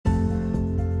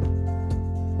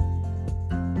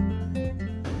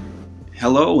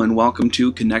Hello and welcome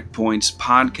to Connect Point's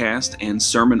podcast and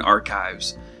sermon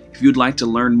archives. If you'd like to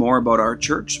learn more about our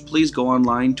church, please go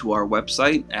online to our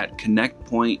website at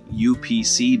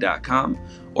connectpointupc.com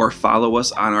or follow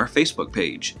us on our Facebook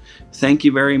page. Thank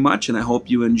you very much, and I hope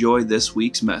you enjoy this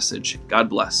week's message. God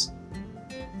bless.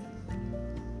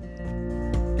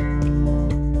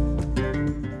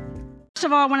 First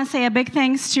of all, I want to say a big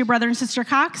thanks to Brother and Sister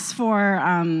Cox for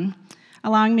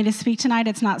allowing me to speak tonight.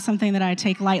 It's not something that I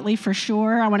take lightly, for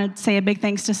sure. I want to say a big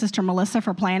thanks to Sister Melissa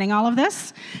for planning all of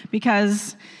this,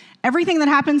 because everything that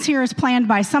happens here is planned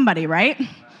by somebody, right?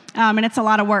 And it's a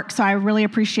lot of work, so I really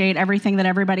appreciate everything that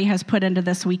everybody has put into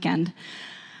this weekend.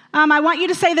 I want you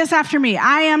to say this after me.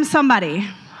 I am somebody.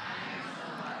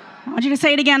 I want you to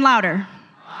say it again louder.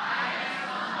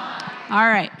 All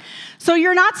right. So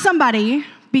you're not somebody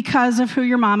because of who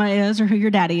your mama is or who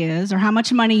your daddy is or how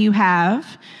much money you have,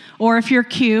 or if you're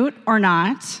cute or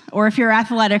not, or if you're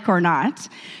athletic or not.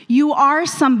 You are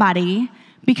somebody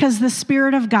because the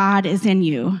Spirit of God is in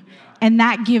you, and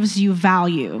that gives you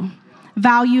value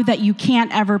that you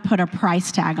can't ever put a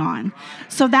price tag on.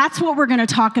 So that's what we're going to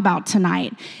talk about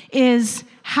tonight, is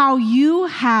how you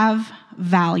have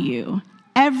value.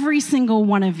 Every single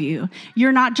one of you.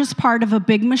 You're not just part of a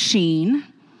big machine.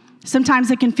 Sometimes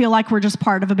it can feel like we're just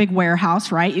part of a big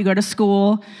warehouse, right? You go to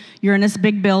school, you're in this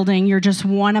big building, you're just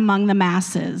one among the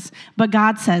masses. But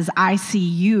God says, I see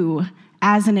you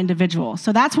as an individual.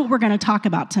 So that's what we're going to talk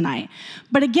about tonight.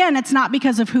 But again, it's not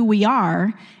because of who we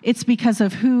are, it's because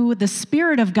of who the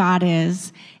Spirit of God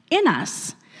is in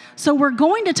us. So we're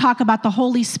going to talk about the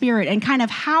Holy Spirit and kind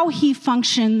of how he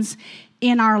functions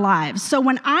in our lives. So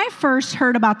when I first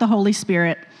heard about the Holy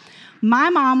Spirit,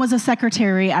 my mom was a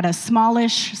secretary at a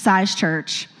smallish size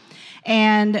church,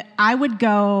 and I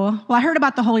heard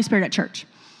about the Holy Spirit at church,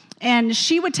 and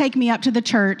she would take me up to the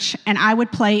church, and I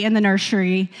would play in the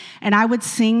nursery, and I would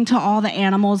sing to all the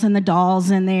animals and the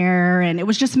dolls in there, and it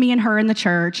was just me and her in the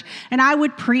church, and I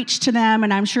would preach to them,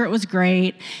 and I'm sure it was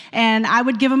great, and I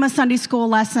would give them a Sunday school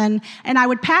lesson, and I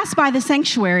would pass by the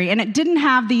sanctuary, and it didn't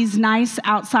have these nice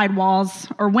outside walls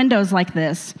or windows like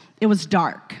this. It was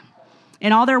dark.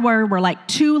 And all there were like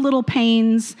two little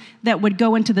panes that would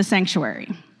go into the sanctuary.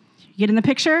 You get in the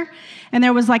picture? And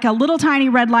there was like a little tiny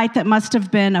red light that must have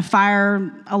been a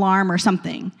fire alarm or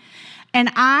something.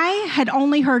 And I had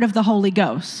only heard of the Holy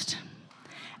Ghost.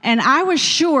 And I was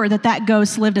sure that that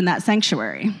ghost lived in that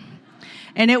sanctuary.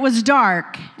 And it was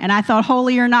dark, and I thought,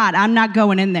 holy or not, I'm not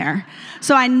going in there.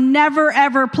 So I never,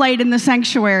 ever played in the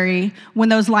sanctuary when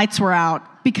those lights were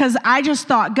out, because I just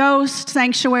thought, ghost,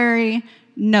 sanctuary,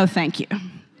 no thank you,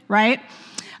 right?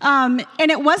 And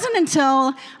it wasn't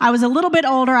until I was a little bit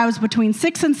older, I was between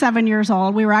 6 and 7 years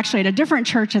old. We were actually at a different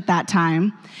church at that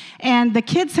time. And the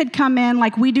kids had come in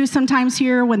like we do sometimes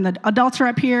here when the adults are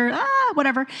up here,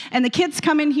 whatever. And the kids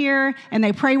come in here and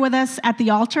they pray with us at the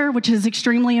altar, which is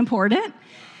extremely important.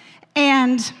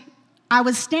 And I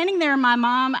was standing there, and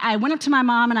I went up to my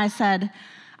mom and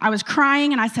I was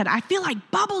crying, and I said, I feel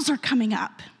like bubbles are coming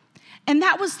up. And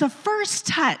that was the first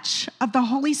touch of the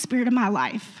Holy Spirit in my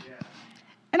life. Yeah.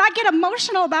 And I get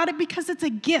emotional about it because it's a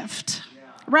gift,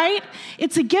 right?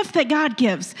 It's a gift that God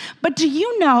gives. But do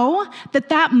you know that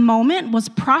that moment was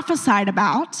prophesied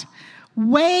about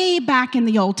way back in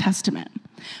the Old Testament?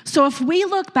 So if we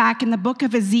look back in the book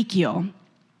of Ezekiel,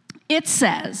 it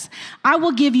says, I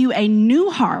will give you a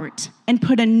new heart and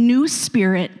put a new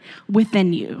spirit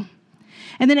within you.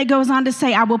 And then it goes on to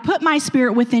say, I will put my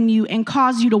spirit within you and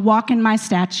cause you to walk in my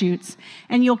statutes,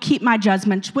 and you'll keep my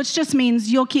judgments, which just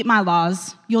means you'll keep my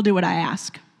laws. You'll do what I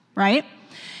ask, right?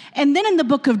 And then in the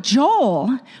book of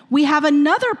Joel, we have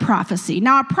another prophecy.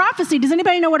 Now, a prophecy, does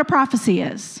anybody know what a prophecy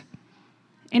is?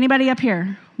 Anybody up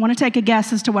here want to take a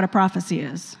guess as to what a prophecy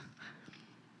is?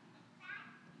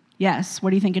 Yes, what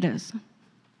do you think it is?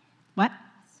 What?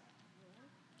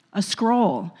 A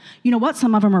scroll. You know what?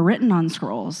 Some of them are written on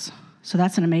scrolls. So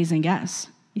that's an amazing guess.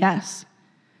 Yes.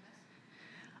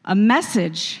 A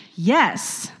message,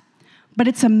 yes. But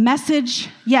it's a message,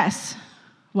 yes.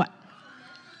 What?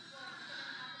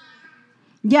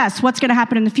 Yes, what's going to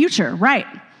happen in the future, right.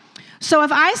 So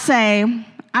if I say,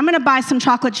 I'm going to buy some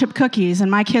chocolate chip cookies and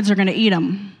my kids are going to eat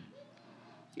them,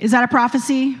 is that a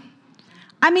prophecy?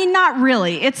 I mean, not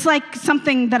really. It's like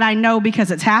something that I know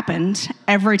because it's happened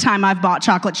every time I've bought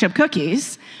chocolate chip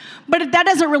cookies. But that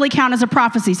doesn't really count as a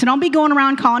prophecy. So don't be going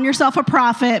around calling yourself a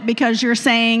prophet because you're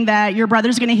saying that your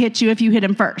brother's going to hit you if you hit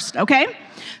him first, okay?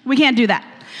 We can't do that.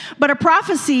 But a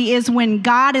prophecy is when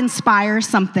God inspires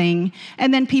something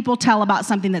and then people tell about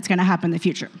something that's going to happen in the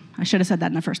future. I should have said that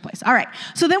in the first place. All right.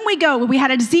 So then we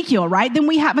had Ezekiel, right? Then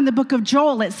we have in the book of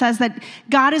Joel, it says that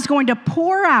God is going to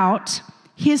pour out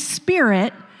his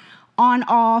Spirit on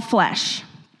all flesh.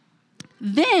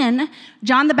 Then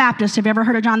John the Baptist, have you ever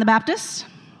heard of John the Baptist?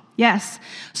 Yes.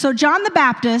 So John the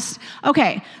Baptist,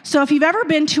 okay, so if you've ever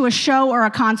been to a show or a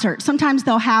concert, sometimes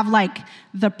they'll have like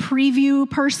the preview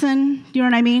person, you know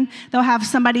what I mean? They'll have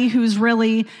somebody who's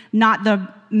really not the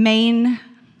main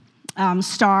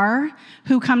star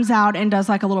who comes out and does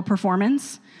like a little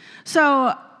performance.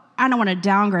 So I don't want to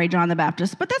downgrade John the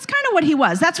Baptist, but that's kind of what he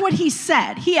was. That's what he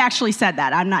said. He actually said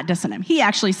that. I'm not dissing him. He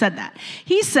actually said that.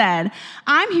 He said,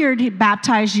 I'm here to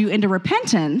baptize you into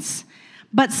repentance,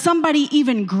 but somebody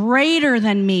even greater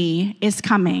than me is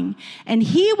coming, and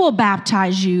he will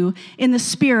baptize you in the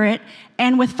Spirit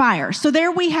and with fire. So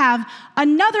there we have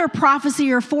another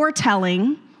prophecy or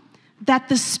foretelling that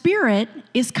the Spirit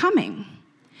is coming.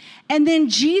 And then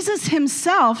Jesus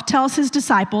himself tells his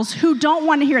disciples who don't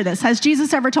want to hear this. Has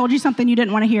Jesus ever told you something you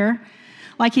didn't want to hear?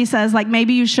 Like he says, like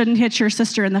maybe you shouldn't hit your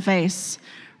sister in the face,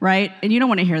 right? And you don't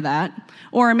want to hear that.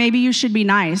 Or maybe you should be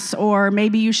nice, or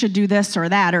maybe you should do this or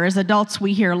that. Or as adults,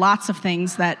 we hear lots of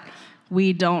things that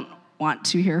we don't want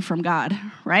to hear from God,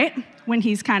 right? When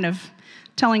he's kind of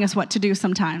telling us what to do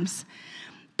sometimes.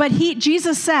 But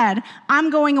Jesus said, I'm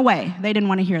going away. They didn't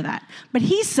want to hear that. But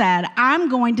he said, I'm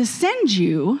going to send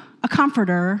you a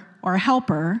comforter or a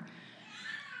helper,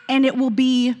 and it will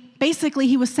be, basically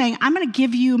he was saying, I'm going to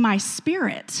give you my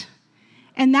Spirit,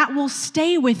 and that will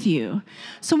stay with you.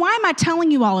 So why am I telling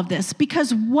you all of this?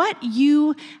 Because what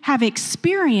you have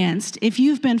experienced, if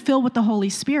you've been filled with the Holy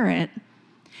Spirit,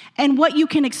 and what you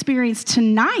can experience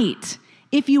tonight,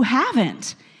 if you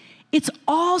haven't, it's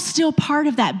all still part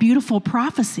of that beautiful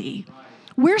prophecy.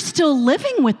 We're still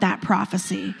living with that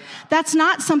prophecy. That's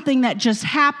not something that just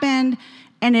happened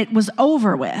and it was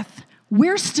over with.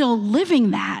 We're still living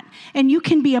that, and you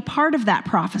can be a part of that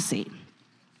prophecy.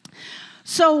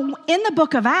 So in the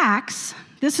book of Acts,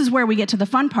 this is where we get to the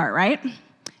fun part, right?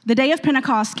 The day of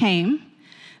Pentecost came.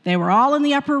 They were all in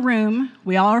the upper room.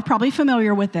 We all are probably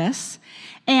familiar with this.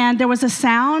 And there was a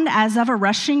sound as of a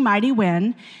rushing mighty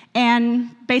wind, and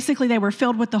basically they were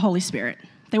filled with the Holy Spirit.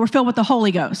 They were filled with the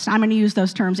Holy Ghost. I'm going to use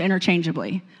those terms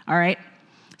interchangeably, all right?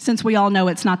 Since we all know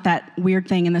it's not that weird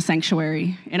thing in the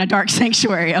sanctuary, in a dark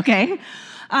sanctuary, okay?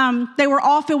 They were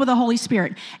all filled with the Holy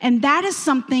Spirit. And that is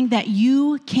something that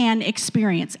you can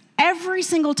experience. Every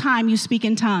single time you speak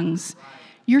in tongues,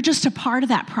 you're just a part of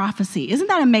that prophecy. Isn't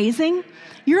that amazing?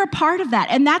 You're a part of that,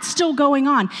 and that's still going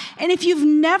on. And if you've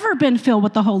never been filled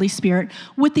with the Holy Spirit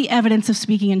with the evidence of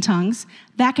speaking in tongues,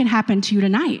 that can happen to you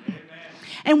tonight. Amen.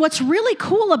 And what's really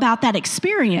cool about that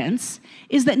experience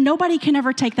is that nobody can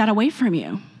ever take that away from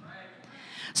you.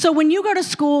 So when you go to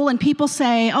school and people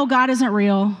say, oh, God isn't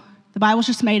real, the Bible's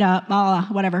just made up,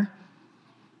 whatever.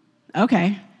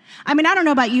 Okay. I mean, I don't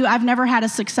know about you. I've never had a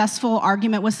successful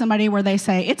argument with somebody where they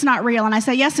say, it's not real. And I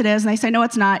say, yes, it is. And they say, no,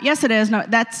 it's not. Yes, it is. No,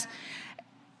 that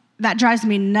drives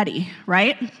me nutty,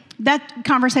 right? That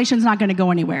conversation's not going to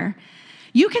go anywhere.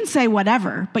 You can say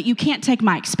whatever, but you can't take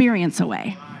my experience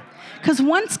away. Because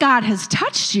once God has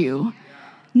touched you,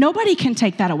 nobody can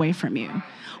take that away from you.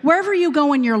 Wherever you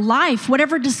go in your life,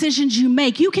 whatever decisions you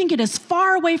make, you can get as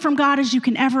far away from God as you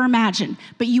can ever imagine,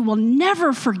 but you will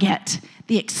never forget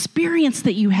the experience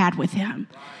that you had with him.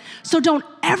 So don't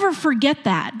ever forget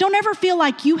that. Don't ever feel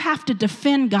like you have to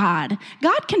defend God.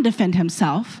 God can defend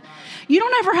himself. You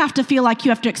don't ever have to feel like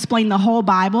you have to explain the whole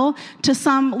Bible to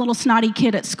some little snotty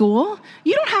kid at school.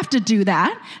 You don't have to do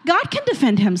that. God can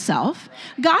defend himself.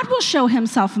 God will show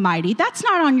himself mighty. That's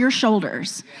not on your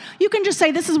shoulders. You can just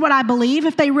say, this is what I believe.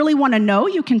 If they really want to know,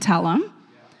 you can tell them.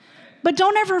 But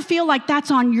don't ever feel like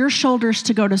that's on your shoulders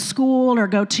to go to school or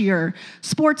go to your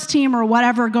sports team or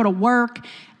whatever, go to work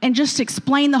and just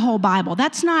explain the whole Bible.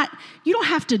 That's not, you don't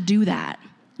have to do that.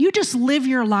 You just live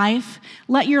your life,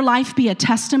 let your life be a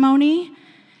testimony,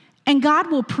 and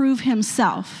God will prove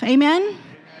himself. Amen? Amen.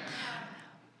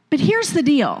 But here's the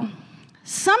deal.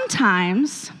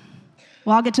 Sometimes,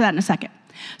 well, I'll get to that in a second.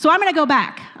 So I'm going to go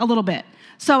back a little bit.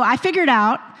 So I figured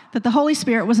out that the Holy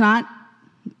Spirit was not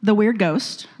the weird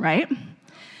ghost, right?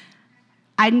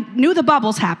 I knew the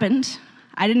bubbles happened.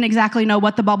 I didn't exactly know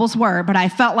what the bubbles were, but I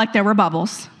felt like there were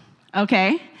bubbles,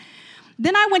 okay?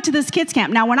 Then I went to this kids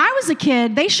camp. Now, when I was a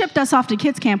kid, they shipped us off to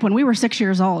kids camp when we were 6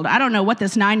 years old. I don't know what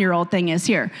this 9-year-old thing is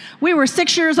here. We were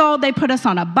 6 years old. They put us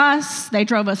on a bus. They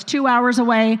drove us 2 hours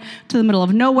away to the middle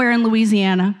of nowhere in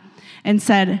Louisiana and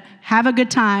said, have a good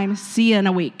time. See you in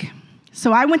a week.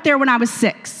 So I went there when I was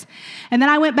 6. And then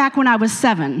I went back when I was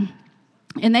 7.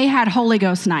 And they had Holy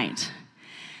Ghost night.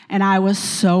 And I was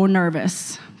so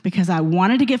nervous because I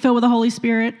wanted to get filled with the Holy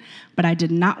Spirit, but I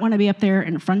did not want to be up there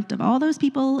in front of all those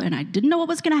people, and I didn't know what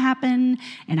was going to happen,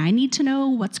 and I need to know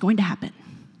what's going to happen.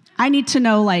 I need to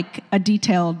know like a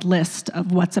detailed list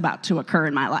of what's about to occur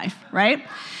in my life, right?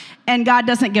 And God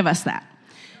doesn't give us that.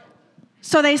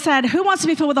 So they said, who wants to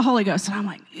be filled with the Holy Ghost? And I'm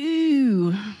like,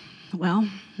 ooh, well,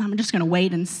 I'm just going to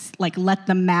wait and like let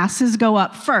the masses go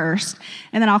up first,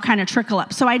 and then I'll kind of trickle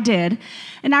up. So I did.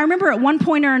 And I remember at one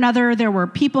point or another, there were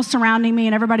people surrounding me,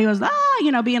 and everybody was,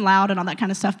 being loud and all that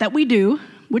kind of stuff that we do,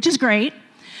 which is great.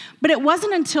 But it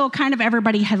wasn't until kind of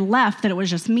everybody had left that it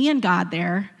was just me and God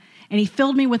there, and he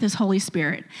filled me with his Holy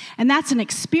Spirit. And that's an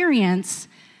experience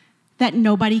that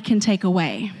nobody can take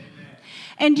away.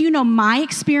 And my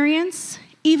experience,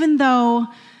 even though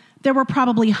there were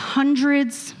probably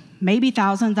hundreds, maybe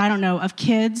thousands, I don't know, of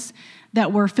kids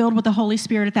that were filled with the Holy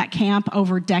Spirit at that camp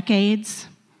over decades,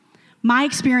 my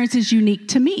experience is unique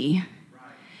to me.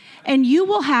 And you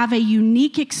will have a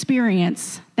unique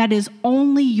experience that is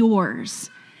only yours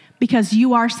because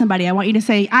you are somebody. I want you to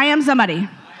say, I am somebody.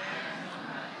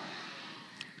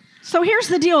 So here's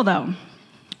the deal, though.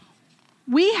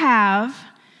 We have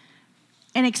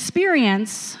an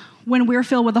experience when we're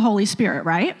filled with the Holy Spirit,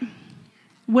 right?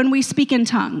 When we speak in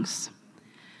tongues.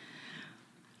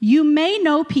 You may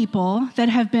know people that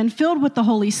have been filled with the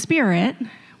Holy Spirit,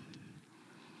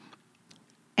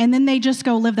 and then they just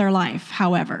go live their life,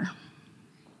 however.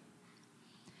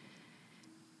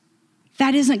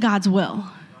 That isn't God's will.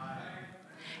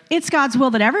 It's God's will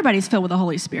that everybody's filled with the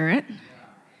Holy Spirit,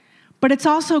 but it's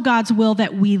also God's will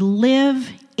that we live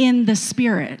in the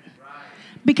Spirit.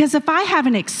 Because if I have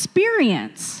an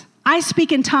experience, I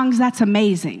speak in tongues, that's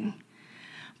amazing.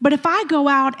 But if I go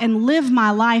out and live my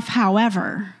life,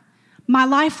 however, my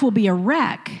life will be a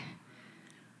wreck.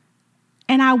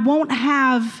 And I won't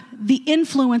have the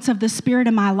influence of the Spirit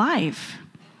in my life.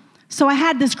 So I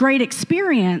had this great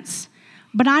experience,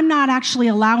 but I'm not actually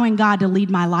allowing God to lead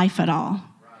my life at all.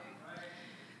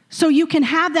 So you can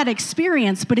have that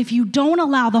experience, but if you don't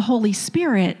allow the Holy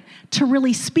Spirit to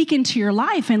really speak into your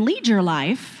life and lead your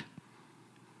life,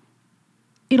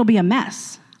 it'll be a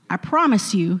mess. I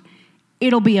promise you,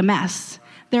 it'll be a mess.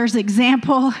 There's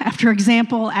example after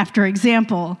example after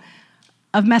example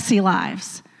of messy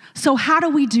lives. So how do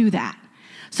we do that?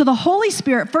 So the Holy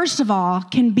Spirit, first of all,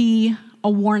 can be a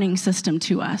warning system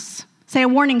to us. Say a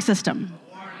warning system.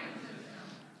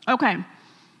 Okay.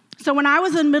 So when I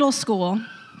was in middle school,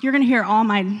 you're going to hear all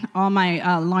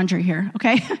my laundry here,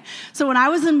 okay? So when I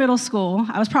was in middle school,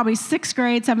 I was probably 6th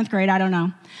grade, 7th grade, I don't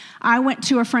know. I went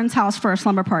to a friend's house for a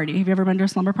slumber party. Have you ever been to a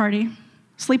slumber party?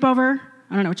 Sleepover?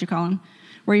 I don't know what you call them.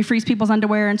 Where you freeze people's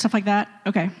underwear and stuff like that?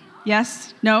 Okay.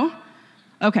 Yes? No?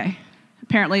 Okay.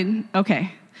 Apparently,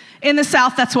 okay. In the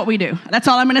South, that's what we do. That's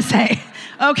all I'm going to say.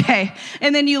 Okay.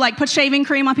 And then you put shaving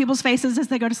cream on people's faces as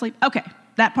they go to sleep? Okay.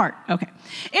 That part. Okay.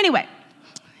 Anyway,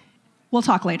 we'll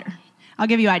talk later. I'll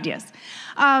give you ideas.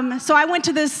 So I went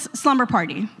to this slumber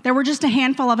party. There were just a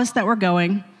handful of us that were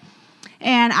going.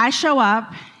 And I show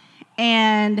up,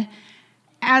 and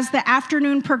as the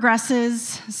afternoon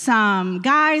progresses, some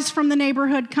guys from the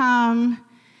neighborhood come.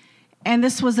 And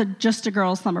this was just a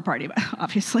girls' slumber party,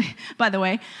 obviously, by the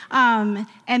way. And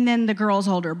then the girl's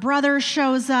older brother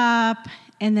shows up,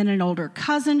 and then an older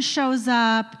cousin shows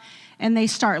up, and they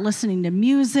start listening to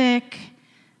music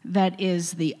that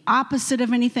is the opposite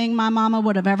of anything my mama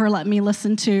would have ever let me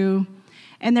listen to.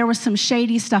 And there was some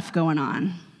shady stuff going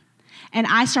on. And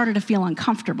I started to feel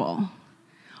uncomfortable.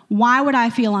 Why would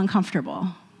I feel uncomfortable?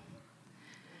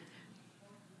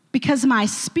 Because my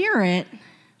spirit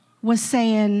was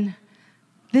saying,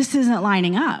 this isn't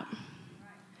lining up.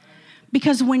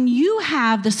 Because when you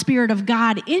have the Spirit of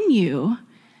God in you,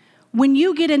 when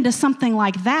you get into something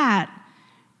like that,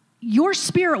 your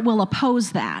spirit will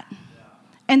oppose that.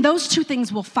 And those two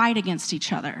things will fight against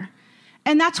each other.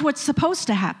 And that's what's supposed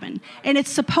to happen. And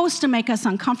it's supposed to make us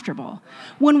uncomfortable.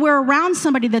 When we're around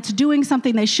somebody that's doing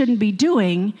something they shouldn't be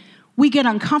doing, we get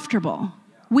uncomfortable.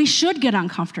 We should get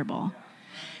uncomfortable.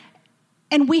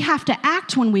 And we have to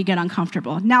act when we get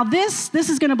uncomfortable. Now this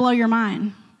is going to blow your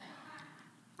mind.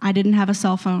 I didn't have a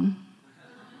cell phone.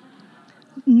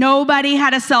 Nobody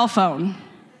had a cell phone.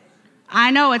 I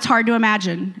know it's hard to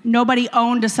imagine. Nobody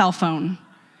owned a cell phone.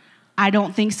 I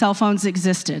don't think cell phones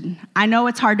existed. I know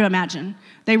it's hard to imagine.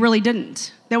 They really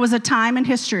didn't. There was a time in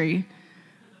history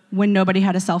when nobody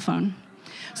had a cell phone.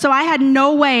 So I had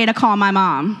no way to call my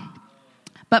mom.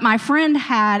 But my friend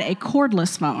had a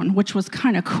cordless phone, which was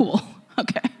kind of cool.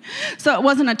 Okay. So it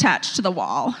wasn't attached to the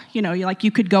wall.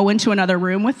 You could go into another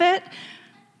room with it.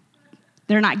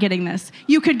 They're not getting this.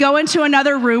 You could go into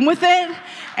another room with it,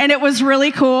 and it was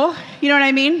really cool. You know what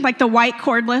I mean? Like the white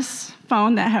cordless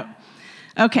phone that had...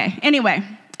 Okay, anyway,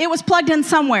 it was plugged in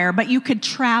somewhere, but you could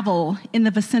travel in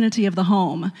the vicinity of the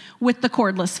home with the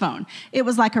cordless phone. It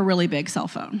was like a really big cell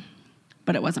phone,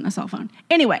 but it wasn't a cell phone.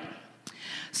 Anyway,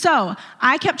 so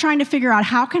I kept trying to figure out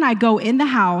how can I go in the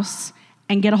house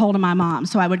and get a hold of my mom.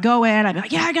 So I would go in, I'd be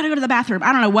like, yeah, I gotta go to the bathroom.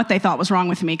 I don't know what they thought was wrong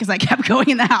with me because I kept going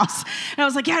in the house. And I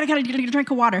was like, yeah, I gotta get a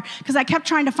drink of water because I kept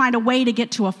trying to find a way to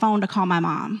get to a phone to call my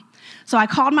mom. So I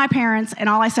called my parents and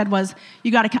all I said was,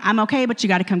 I'm okay, but you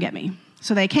gotta come get me.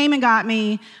 So they came and got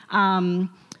me.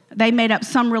 They made up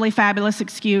some really fabulous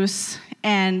excuse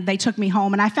and they took me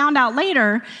home. And I found out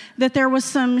later that there was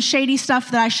some shady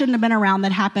stuff that I shouldn't have been around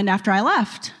that happened after I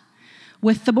left,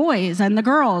 with the boys and the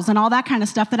girls and all that kind of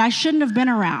stuff that I shouldn't have been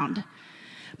around.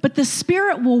 But the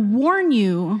Spirit will warn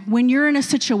you when you're in a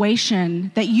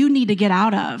situation that you need to get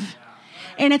out of.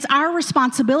 And it's our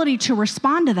responsibility to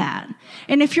respond to that.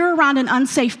 And if you're around an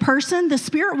unsafe person, the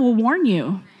Spirit will warn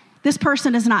you. This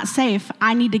person is not safe.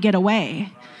 I need to get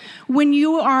away. When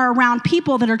you are around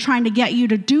people that are trying to get you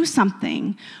to do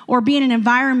something or be in an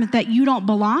environment that you don't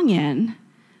belong in,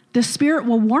 the Spirit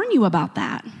will warn you about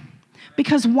that.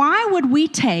 Because why would we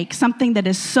take something that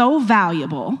is so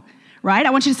valuable, right? I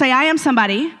want you to say, I am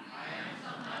somebody.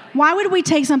 Why would we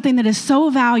take something that is so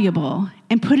valuable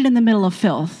and put it in the middle of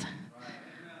filth?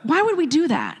 Why would we do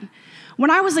that?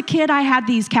 When I was a kid, I had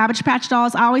these Cabbage Patch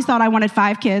dolls. I always thought I wanted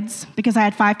 5 kids because I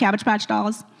had 5 Cabbage Patch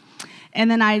dolls.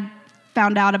 And then I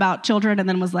found out about children and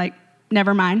then was like,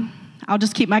 never mind. I'll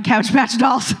just keep my Cabbage Patch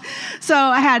dolls. So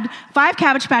I had 5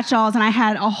 Cabbage Patch dolls and I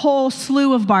had a whole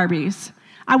slew of Barbies.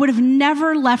 I would have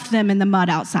never left them in the mud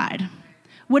outside.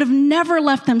 Would have never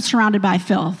left them surrounded by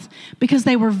filth because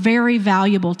they were very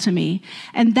valuable to me.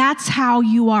 And that's how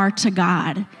you are to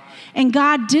God. And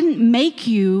God didn't make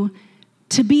you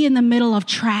to be in the middle of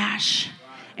trash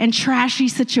and trashy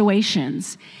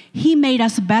situations. He made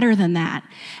us better than that.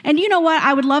 And you know what?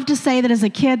 I would love to say that as a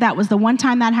kid, that was the one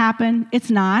time that happened. It's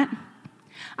not.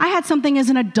 I had something as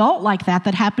an adult like that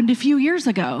happened a few years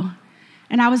ago.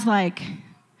 And I was like,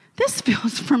 this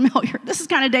feels familiar. This is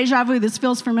kind of deja vu. This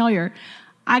feels familiar.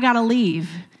 I got to leave.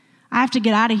 I have to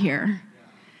get out of here.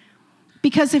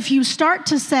 Because if you start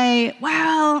to say,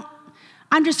 well,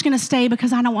 I'm just going to stay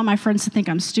because I don't want my friends to think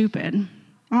I'm stupid.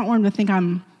 I don't want them to think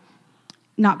I'm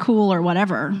not cool or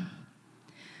whatever.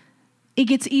 It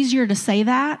gets easier to say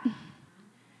that.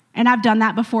 And I've done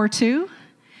that before too.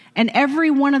 And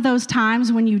every one of those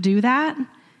times when you do that,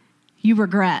 you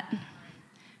regret.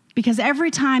 Because every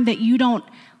time that you don't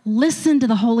listen to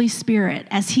the Holy Spirit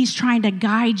as He's trying to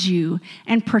guide you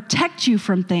and protect you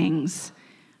from things,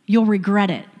 you'll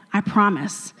regret it, I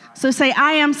promise. So say,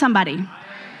 I am somebody.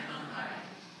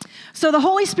 So the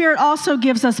Holy Spirit also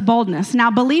gives us boldness. Now,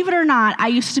 believe it or not, I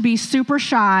used to be super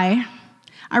shy.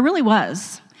 I really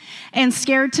was. And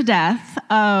scared to death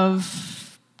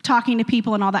of talking to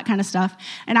people and all that kind of stuff.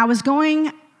 And I was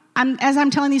as I'm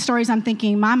telling these stories, I'm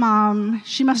thinking, my mom,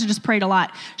 she must have just prayed a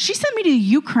lot. She sent me to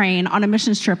Ukraine on a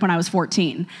missions trip when I was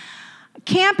 14.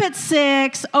 Camp at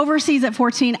 6, overseas at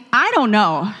 14, I don't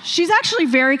know. She's actually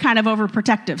very kind of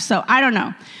overprotective, so I don't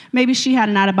know. Maybe she had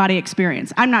an out-of-body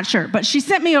experience. I'm not sure. But she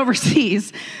sent me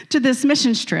overseas to this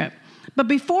missions trip. But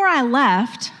before I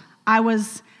left, I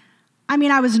was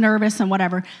nervous and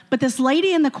whatever. But this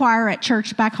lady in the choir at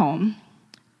church back home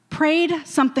prayed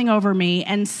something over me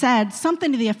and said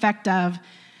something to the effect of,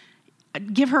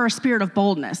 give her a spirit of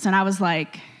boldness. And I was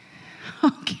like,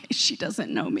 okay, she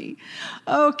doesn't know me.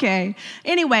 Okay.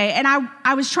 Anyway, and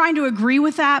I was trying to agree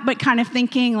with that, but kind of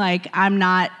thinking like, I'm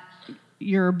not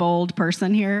your bold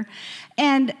person here.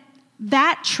 And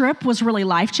that trip was really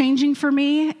life-changing for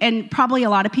me. And probably a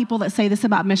lot of people that say this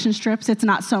about mission trips, it's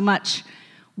not so much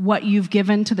what you've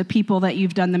given to the people that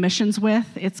you've done the missions with.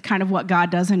 It's kind of what God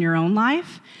does in your own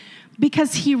life.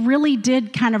 Because He really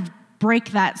did kind of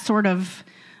break that sort of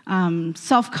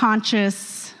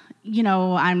self-conscious,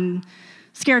 I'm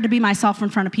scared to be myself in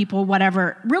front of people,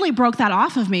 whatever, really broke that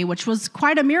off of me, which was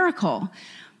quite a miracle.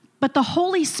 But the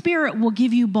Holy Spirit will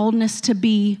give you boldness to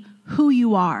be who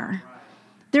you are.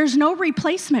 There's no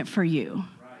replacement for you.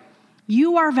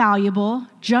 You are valuable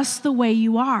just the way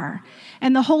you are.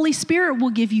 And the Holy Spirit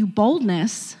will give you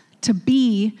boldness to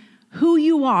be who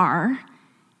you are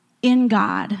in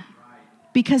God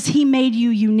because He made you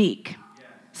unique.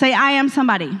 Say, I am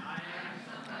somebody.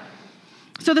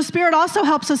 So the Spirit also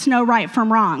helps us know right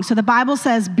from wrong. So the Bible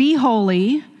says, be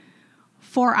holy,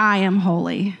 for I am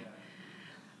holy.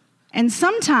 And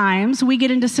sometimes we get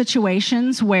into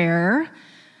situations where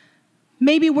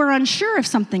maybe we're unsure if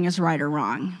something is right or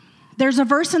wrong. There's a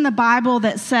verse in the Bible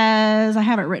that says, I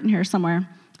have it written here somewhere,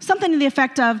 something to the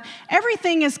effect of,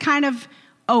 everything is kind of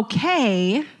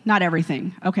okay, not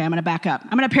everything. Okay, I'm going to back up.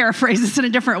 I'm going to paraphrase this in a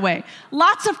different way.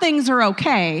 Lots of things are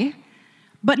okay,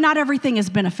 but not everything is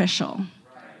beneficial.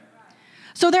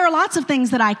 So there are lots of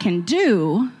things that I can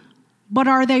do, but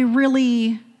are they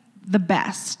really the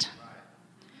best?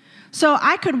 So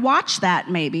I could watch that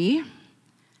maybe,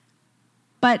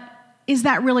 but is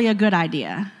that really a good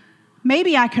idea?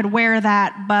 Maybe I could wear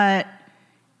that, but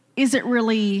is it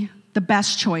really the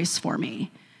best choice for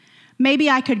me? Maybe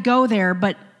I could go there,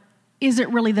 but is it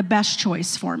really the best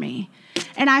choice for me?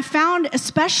 And I found,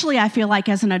 especially I feel like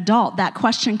as an adult, that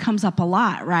question comes up a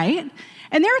lot, right?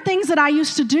 And there are things that I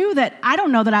used to do that I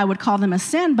don't know that I would call them a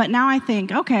sin, but now I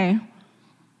think, okay,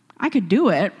 I could do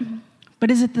it,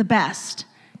 but is it the best?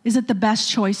 Is it the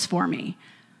best choice for me?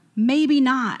 Maybe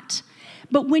not.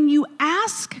 But when you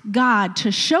ask God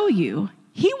to show you,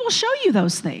 He will show you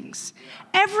those things.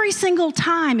 Every single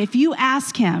time, if you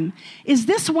ask Him, is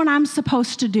this what I'm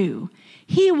supposed to do?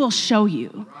 He will show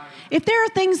you. If there are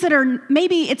things that are,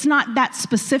 maybe it's not that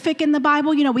specific in the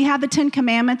Bible, you know, we have the 10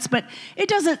 Commandments, but it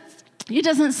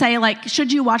doesn't say, like,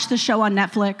 should you watch the show on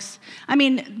Netflix? I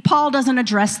mean, Paul doesn't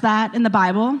address that in the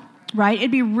Bible, right?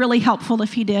 It'd be really helpful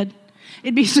if he did.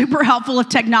 It'd be super helpful if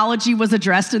technology was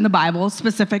addressed in the Bible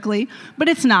specifically, but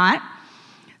it's not.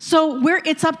 So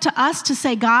it's up to us to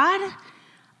say, God,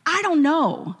 I don't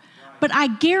know, but I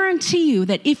guarantee you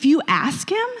that if you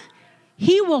ask Him,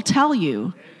 He will tell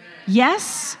you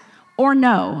yes or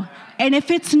no. And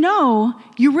if it's no,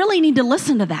 you really need to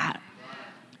listen to that,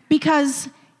 because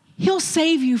He'll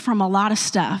save you from a lot of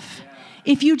stuff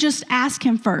if you just ask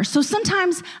Him first. So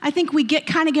sometimes I think we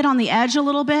kind of get on the edge a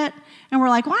little bit, and we're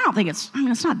like, well, I don't think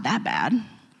it's not that bad.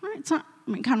 It's not,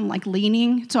 kind of like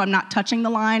leaning, so I'm not touching the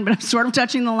line, but I'm sort of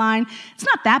touching the line. It's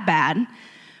not that bad.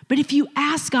 But if you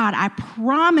ask God, I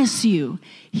promise you,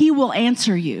 He will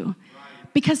answer you,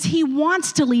 because He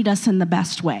wants to lead us in the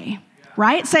best way,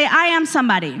 right? Say, I am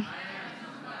somebody.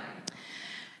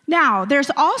 Now,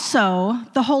 there's also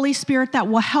the Holy Spirit that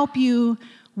will help you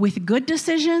with good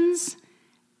decisions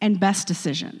and best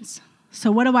decisions.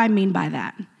 So what do I mean by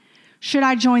that? Should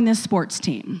I join this sports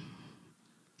team?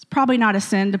 It's probably not a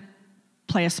sin to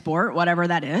play a sport, whatever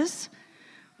that is.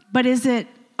 But is it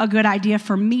a good idea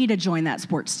for me to join that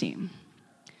sports team?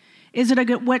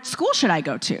 What school should I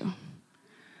go to?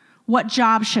 What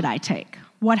job should I take?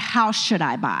 What house should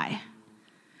I buy?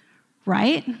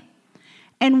 Right?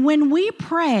 And when we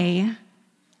pray,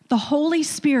 the Holy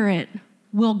Spirit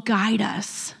will guide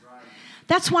us.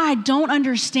 That's why I don't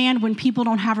understand when people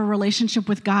don't have a relationship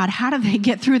with God. How do they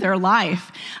get through their life?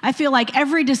 I feel like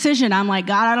every decision, I'm like,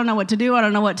 God, I don't know what to do. I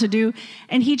don't know what to do.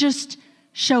 And He just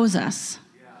shows us.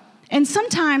 And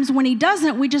sometimes when He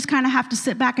doesn't, we just kind of have to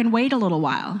sit back and wait a little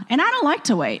while. And I don't like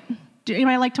to wait. Do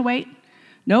anybody like to wait?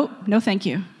 Nope. No, thank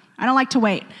you. I don't like to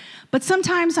wait. But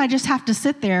sometimes I just have to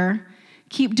sit there,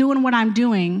 keep doing what I'm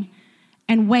doing,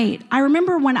 and wait. I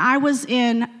remember when I was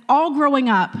all growing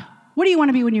up, what do you want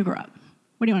to be when you grow up?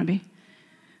 What do you want to be?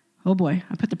 Oh boy,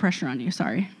 I put the pressure on you,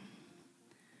 sorry.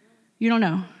 You don't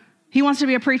know. He wants to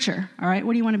be a preacher, all right?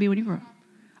 What do you want to be when you grow up?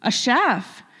 A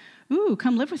chef. Ooh,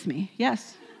 come live with me,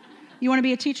 yes. You want to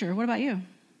be a teacher, what about you?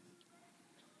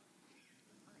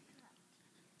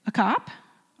 A cop?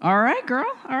 All right, girl,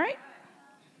 all right.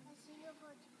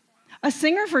 A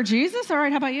singer for Jesus, all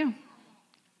right, how about you?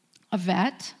 A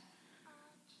vet?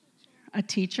 A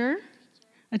teacher?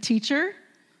 A teacher?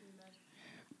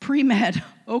 Pre-med,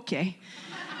 okay.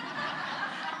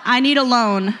 I need a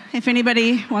loan, if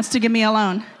anybody wants to give me a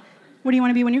loan. What do you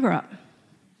want to be when you grow up?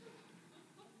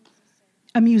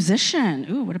 A musician.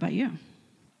 Ooh, what about you?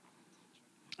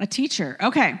 A teacher,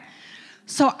 okay.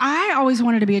 So I always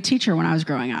wanted to be a teacher when I was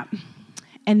growing up.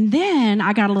 And then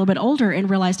I got a little bit older and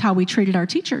realized how we treated our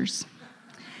teachers.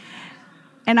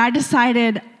 And I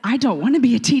decided I don't want to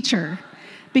be a teacher,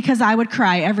 because I would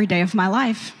cry every day of my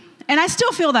life. And I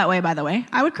still feel that way, by the way.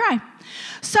 I would cry.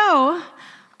 So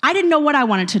I didn't know what I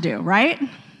wanted to do, right?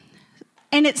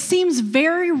 And it seems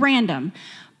very random,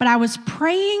 but I was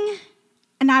praying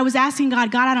and I was asking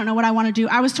God, I don't know what I want to do.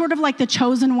 I was sort of like the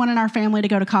chosen one in our family to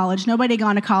go to college. Nobody had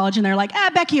gone to college, and they're like,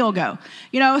 Becky will go.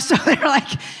 So they're like,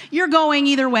 you're going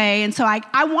either way. And so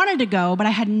I wanted to go, but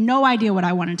I had no idea what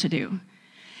I wanted to do.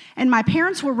 And my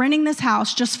parents were renting this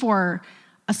house just for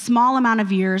a small amount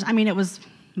of years. I mean, it was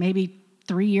maybe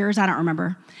 3 years, I don't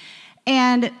remember.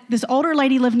 And this older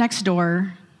lady lived next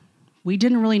door. We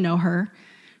didn't really know her.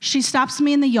 She stops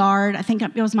me in the yard. I think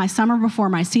it was my summer before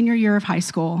my senior year of high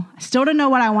school. I still didn't know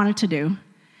what I wanted to do.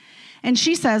 And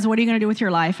she says, what are you going to do with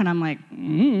your life? And I'm like,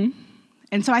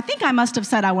 And so I think I must have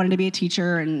said I wanted to be a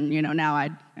teacher, and now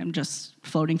I'm just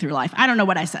floating through life. I don't know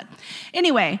what I said.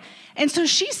 Anyway, and so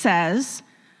she says,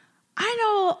 I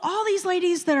know all these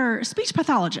ladies that are speech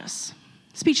pathologists,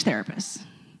 speech therapists.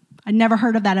 I never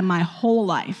heard of that in my whole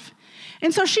life.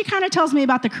 And so she kind of tells me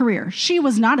about the career. She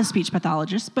was not a speech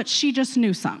pathologist, but she just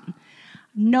knew something.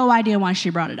 No idea why she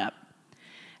brought it up.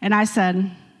 And I said,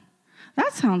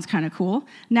 that sounds kind of cool.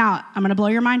 Now, I'm going to blow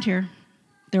your mind here.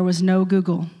 There was no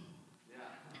Google.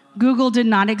 Google did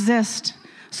not exist.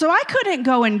 So I couldn't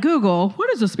go and Google, what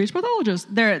is a speech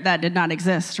pathologist? That did not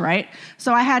exist, right?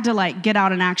 So I had to get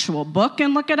out an actual book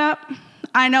and look it up.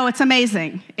 I know, it's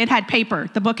amazing. It had paper.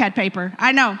 The book had paper.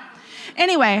 I know.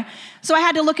 Anyway, so I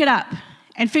had to look it up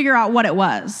and figure out what it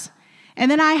was. And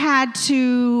then I had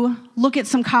to look at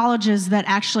some colleges that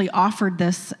actually offered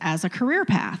this as a career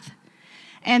path.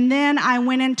 And then I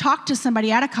went and talked to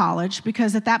somebody at a college,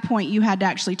 because at that point you had to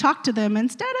actually talk to them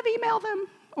instead of email them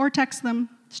or text them.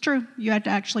 It's true. You had to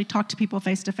actually talk to people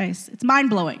face to face. It's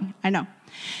mind-blowing, I know.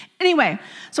 Anyway,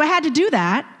 so I had to do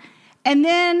that. And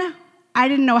then I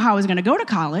didn't know how I was going to go to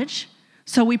college,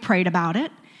 so we prayed about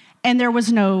it. And there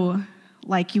was no,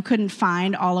 you couldn't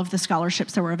find all of the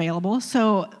scholarships that were available.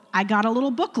 So I got a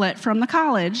little booklet from the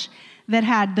college that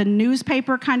had the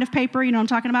newspaper kind of paper. You know what I'm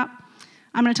talking about?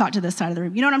 I'm going to talk to this side of the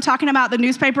room. You know what I'm talking about? The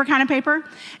newspaper kind of paper?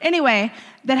 Anyway,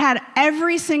 that had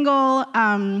every single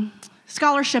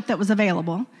scholarship that was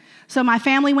available. So my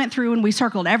family went through and we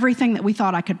circled everything that we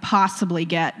thought I could possibly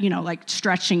get,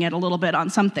 stretching it a little bit on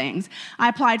some things. I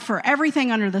applied for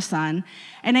everything under the sun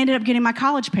and ended up getting my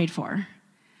college paid for.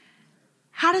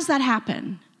 How does that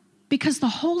happen? Because the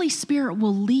Holy Spirit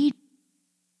will lead.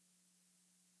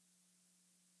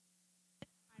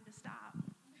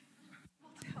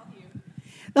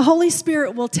 The Holy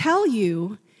Spirit will tell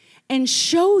you and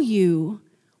show you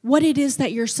what it is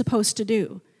that you're supposed to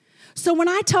do. So when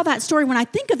I tell that story, when I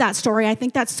think of that story, I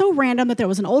think that's so random that there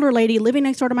was an older lady living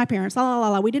next door to my parents,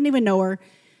 we didn't even know her.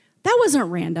 That wasn't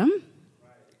random,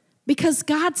 because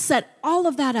God set all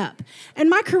of that up. And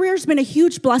my career's been a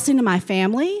huge blessing to my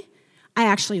family. I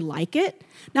actually like it.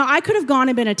 Now, I could have gone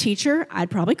and been a teacher. I'd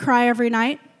probably cry every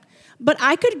night. But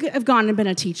I could have gone and been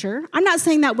a teacher. I'm not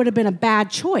saying that would have been a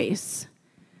bad choice.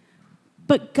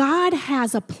 But God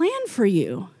has a plan for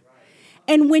you.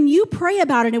 And when you pray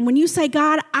about it and when you say,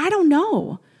 God, I don't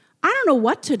know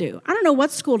what to do. I don't know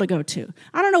what school to go to.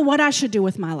 I don't know what I should do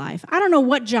with my life. I don't know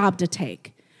what job to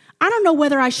take. I don't know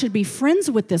whether I should be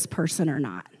friends with this person or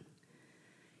not.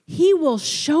 He will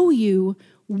show you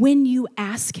when you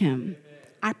ask him.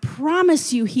 I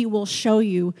promise you he will show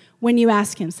you when you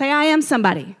ask him. Say, I am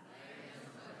somebody.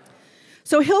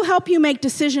 So he'll help you make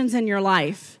decisions in your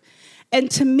life. And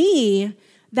to me,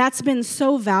 that's been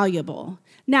so valuable.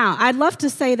 Now, I'd love to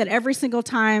say that every single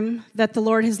time that the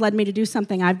Lord has led me to do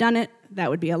something, I've done it. That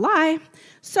would be a lie.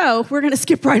 So we're going to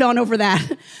skip right on over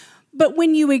that. But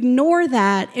when you ignore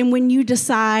that and when you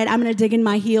decide, I'm going to dig in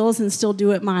my heels and still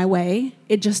do it my way,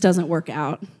 it just doesn't work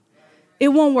out. It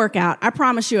won't work out. I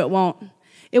promise you it won't.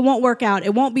 It won't work out.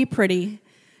 It won't be pretty.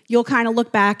 You'll kind of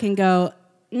look back and go,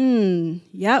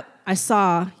 yep, I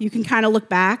saw. You can kind of look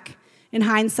back in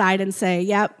hindsight and say,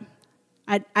 yep,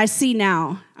 I see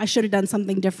now. I should have done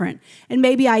something different. And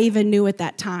maybe I even knew at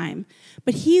that time.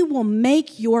 But he will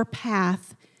make your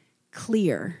path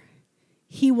clear.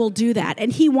 He will do that.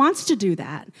 And he wants to do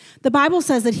that. The Bible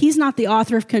says that he's not the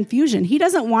author of confusion. He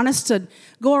doesn't want us to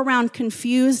go around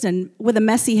confused and with a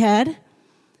messy head.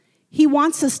 He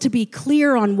wants us to be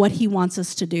clear on what he wants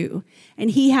us to do.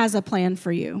 And he has a plan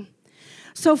for you.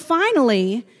 So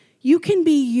finally, you can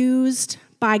be used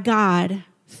by God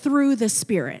through the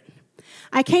Spirit.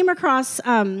 I came across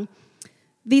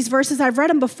these verses. I've read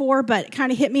them before, but it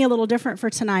kind of hit me a little different for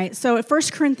tonight. So at 1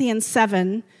 Corinthians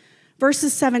 7,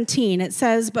 verses 17, it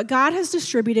says, but God has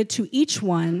distributed to each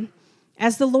one,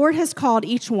 as the Lord has called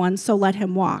each one, so let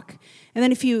him walk. And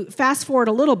then if you fast forward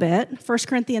a little bit, 1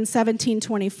 Corinthians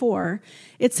 17:24,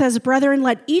 it says, brethren,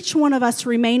 let each one of us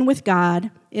remain with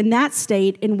God in that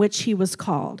state in which he was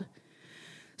called.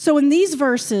 So in these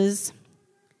verses,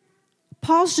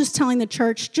 Paul's just telling the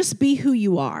church, just be who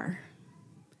you are.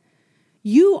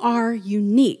 You are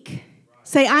unique.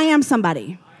 Say, I am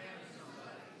somebody.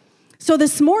 So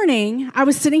this morning, I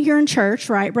was sitting here in church,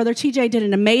 right? Brother TJ did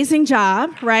an amazing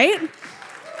job, right?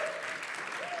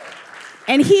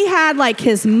 And he had like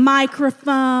his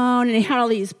microphone and he had all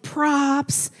these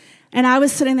props. And I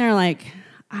was sitting there like,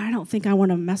 I don't think I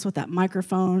want to mess with that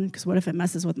microphone because what if it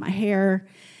messes with my hair?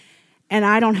 And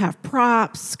I don't have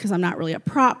props because I'm not really a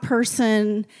prop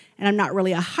person and I'm not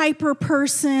really a hyper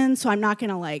person. So I'm not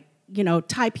going to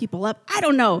tie people up. I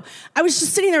don't know. I was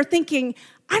just sitting there thinking,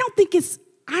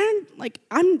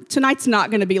 tonight's not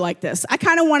going to be like this. I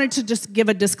kind of wanted to just give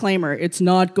a disclaimer. It's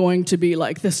not going to be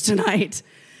like this tonight.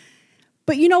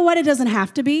 But you know what? It doesn't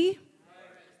have to be,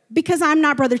 because I'm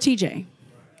not Brother TJ.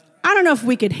 I don't know if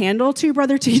we could handle 2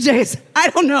 Brother TJs.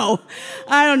 I don't know.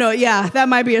 Yeah, that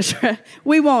might be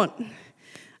we won't.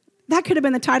 That could have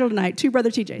been the title tonight, 2 Brother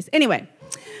TJs. Anyway,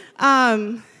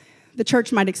 the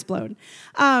church might explode.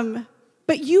 But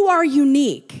you are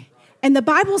unique. And the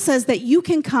Bible says that you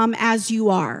can come as you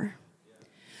are.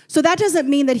 So that doesn't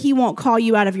mean that he won't call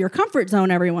you out of your comfort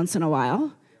zone every once in a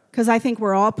while, because I think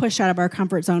we're all pushed out of our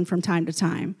comfort zone from time to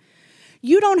time.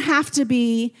 You don't have to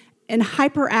be an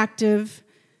hyperactive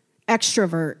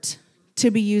extrovert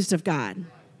to be used of God.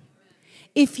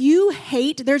 If you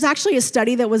hate, there's actually a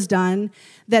study that was done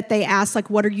that they asked, like,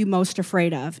 what are you most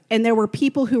afraid of? And there were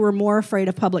people who were more afraid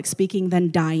of public speaking than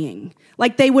dying.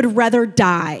 Like, they would rather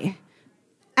die,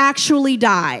 actually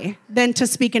die, than to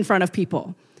speak in front of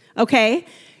people, okay?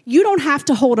 You don't have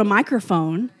to hold a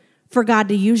microphone for God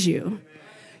to use you.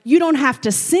 You don't have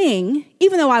to sing,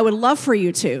 even though I would love for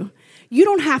you to. You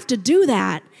don't have to do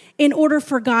that in order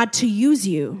for God to use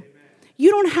you. You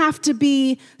don't have to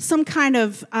be some kind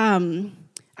of,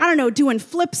 doing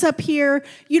flips up here.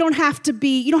 You don't have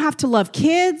to love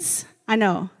kids. I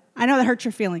know that hurts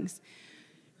your feelings.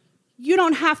 You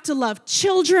don't have to love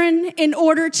children in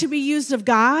order to be used of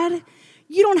God.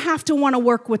 You don't have to want to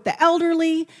work with the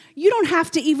elderly. You don't have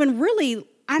to even really,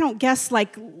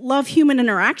 love human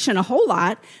interaction a whole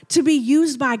lot to be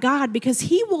used by God, because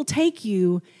he will take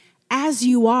you as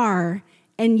you are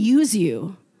and use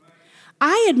you.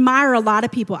 I admire a lot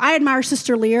of people. I admire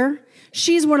Sister Lear.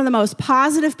 She's one of the most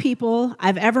positive people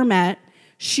I've ever met.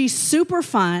 She's super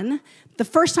fun. The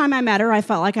first time I met her, I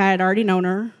felt like I had already known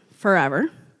her forever.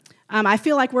 I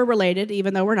feel like we're related,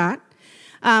 even though we're not.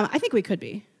 I think we could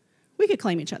be. We could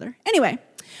claim each other. Anyway,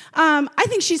 I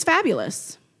think she's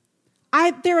fabulous.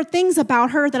 There are things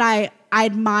about her that I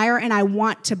admire and I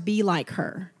want to be like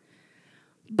her.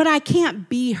 But I can't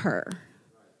be her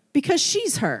because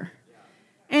she's her.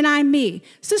 And I'm me.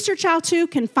 Sister Chow, too,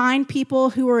 can find people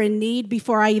who are in need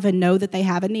before I even know that they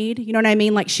have a need. You know what I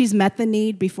mean? Like, she's met the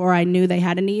need before I knew they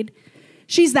had a need.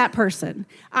 She's that person.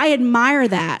 I admire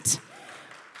that.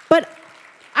 But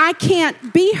I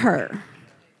can't be her.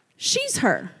 She's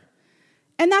her.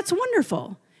 And that's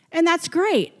wonderful. And that's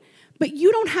great. But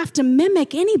you don't have to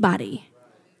mimic anybody,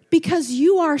 because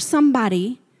you are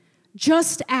somebody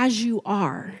just as you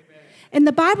are. And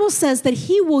the Bible says that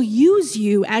he will use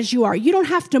you as you are. You don't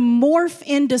have to morph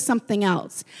into something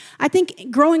else. I think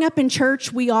growing up in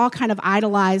church, we all kind of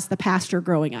idolized the pastor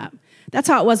growing up. That's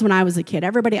how it was when I was a kid.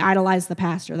 Everybody idolized the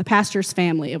pastor's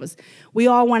family. We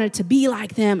all wanted to be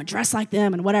like them and dress like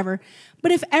them and whatever.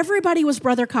 But if everybody was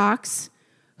Brother Cox,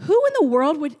 who in the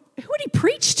world would he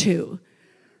preach to?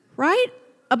 Right?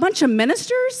 A bunch of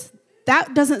ministers?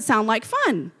 That doesn't sound like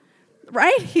fun.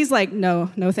 Right? He's like, no,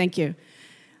 thank you.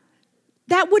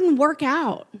 That wouldn't work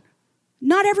out.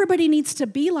 Not everybody needs to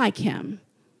be like him.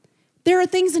 There are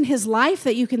things in his life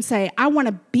that you can say, I want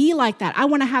to be like that. I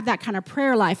want to have that kind of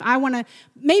prayer life.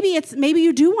 Maybe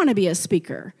you do want to be a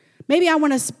speaker. Maybe I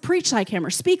want to preach like him or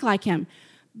speak like him.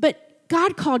 But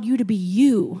God called you to be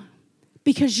you,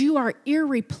 because you are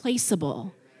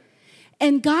irreplaceable.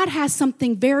 And God has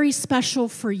something very special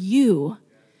for you.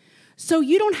 So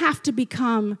you don't have to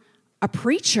become a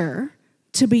preacher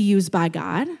to be used by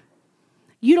God.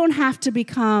 You don't have to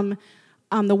become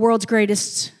the world's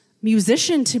greatest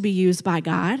musician to be used by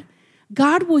God.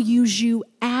 God will use you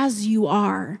as you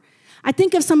are. I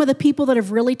think of some of the people that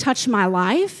have really touched my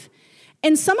life,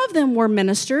 and some of them were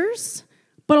ministers,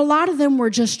 but a lot of them were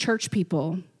just church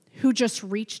people who just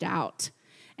reached out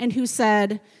and who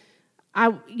said, I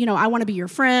want to be your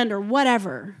friend or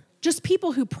whatever. Just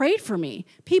people who prayed for me,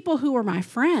 people who were my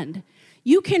friend.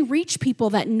 You can reach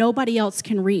people that nobody else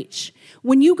can reach.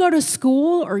 When you go to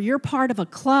school or you're part of a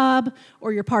club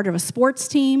or you're part of a sports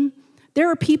team, there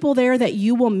are people there that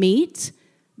you will meet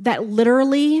that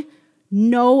literally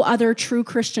no other true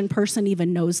Christian person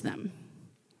even knows them.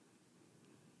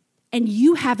 And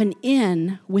you have an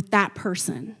in with that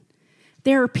person.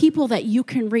 There are people that you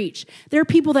can reach. There are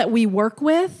people that we work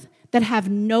with that have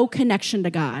no connection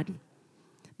to God,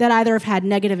 that either have had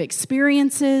negative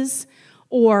experiences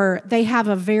or they have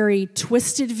a very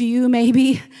twisted view,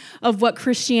 maybe, of what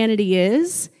Christianity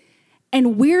is,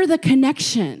 and we're the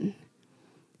connection.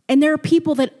 And there are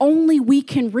people that only we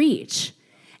can reach.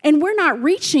 And we're not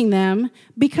reaching them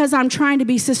because I'm trying to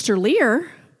be Sister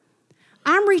Lear.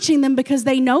 I'm reaching them because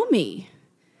they know me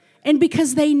and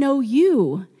because they know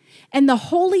you. And the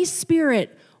Holy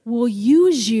Spirit will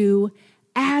use you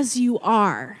as you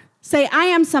are. Say, I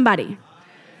am somebody.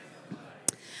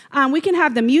 We can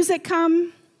have the music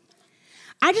come.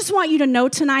 I just want you to know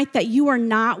tonight that you are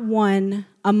not one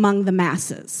among the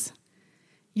masses.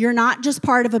 You're not just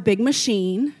part of a big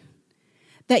machine,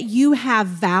 that you have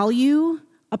value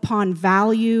upon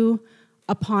value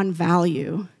upon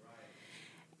value.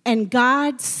 And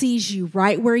God sees you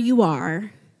right where you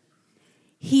are.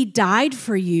 He died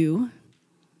for you.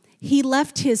 He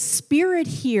left his Spirit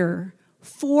here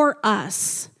for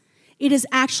us. It is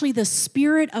actually the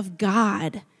Spirit of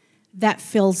God that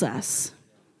fills us.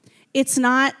 It's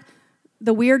not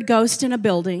the weird ghost in a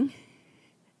building.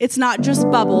 It's not just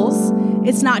bubbles.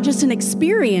 It's not just an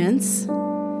experience.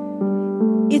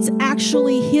 It's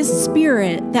actually his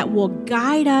Spirit that will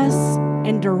guide us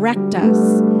and direct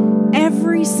us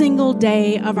every single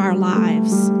day of our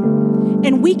lives.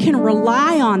 And we can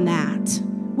rely on that.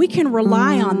 We can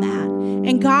rely on that.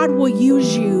 And God will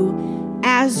use you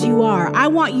as you are. I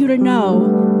want you to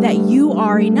know that you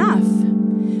are enough.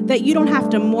 That you don't have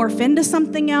to morph into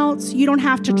something else. You don't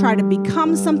have to try to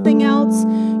become something else.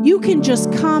 You can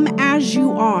just come as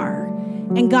you are.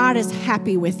 And God is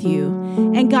happy with you.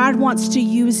 And God wants to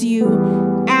use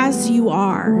you as you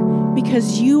are,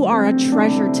 because you are a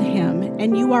treasure to him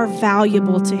and you are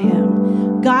valuable to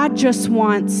him. God just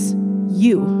wants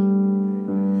you.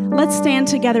 Let's stand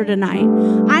together tonight.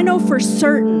 I know for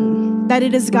certain that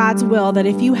it is God's will that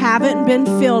if you haven't been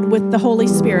filled with the Holy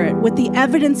Spirit, with the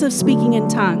evidence of speaking in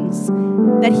tongues,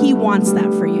 that he wants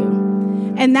that for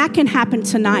you. And that can happen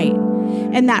tonight.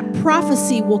 And that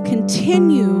prophecy will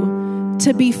continue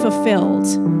to be fulfilled,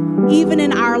 even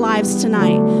in our lives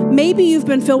tonight. Maybe you've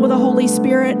been filled with the Holy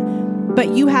Spirit,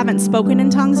 but you haven't spoken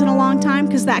in tongues in a long time,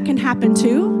 because that can happen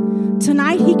too.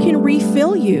 Tonight, he can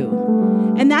refill you.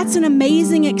 And that's an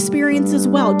amazing experience as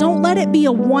well. Don't let it be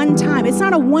a one-time. It's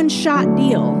not a one-shot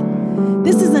deal.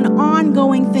 This is an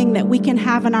ongoing thing that we can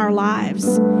have in our lives.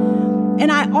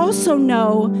 And I also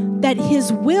know that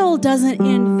his will doesn't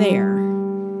end there.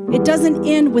 It doesn't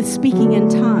end with speaking in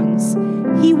tongues.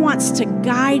 He wants to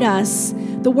guide us.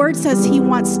 The word says he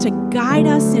wants to guide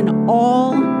us in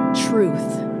all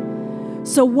truth.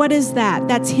 So what is that?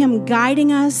 That's him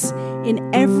guiding us in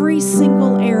every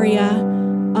single area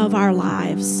of our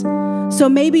lives. So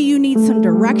maybe you need some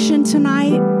direction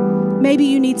tonight. Maybe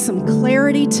you need some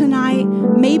clarity tonight.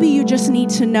 Maybe you just need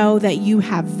to know that you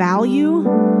have value,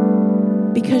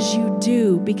 because you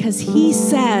do, because he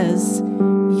says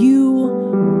you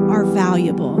are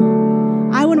valuable.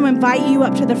 I want to invite you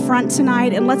up to the front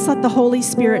tonight, and let's let the Holy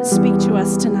Spirit speak to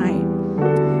us tonight.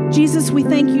 Jesus, we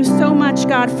thank you so much,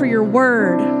 God, for your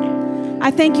word. I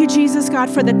thank you, Jesus, God,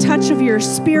 for the touch of your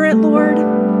Spirit, Lord.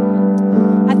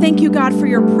 I thank you, God, for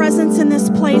your presence in this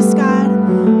place, God.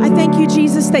 I thank you,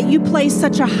 Jesus, that you place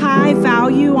such a high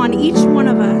value on each one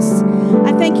of us.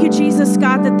 I thank you, Jesus,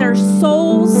 God, that our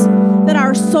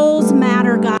souls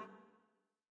matter, God.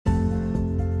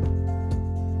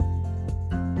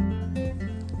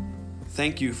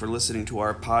 Thank you for listening to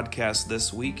our podcast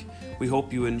this week. We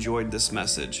hope you enjoyed this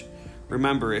message.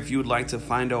 Remember, if you would like to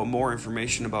find out more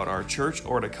information about our church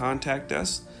or to contact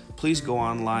us, please go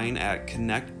online at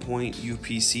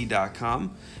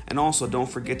connectpointupc.com. And also don't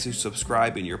forget to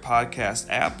subscribe in your podcast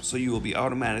app so you will be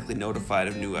automatically notified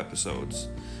of new episodes.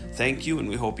 Thank you, and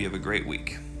we hope you have a great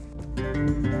week.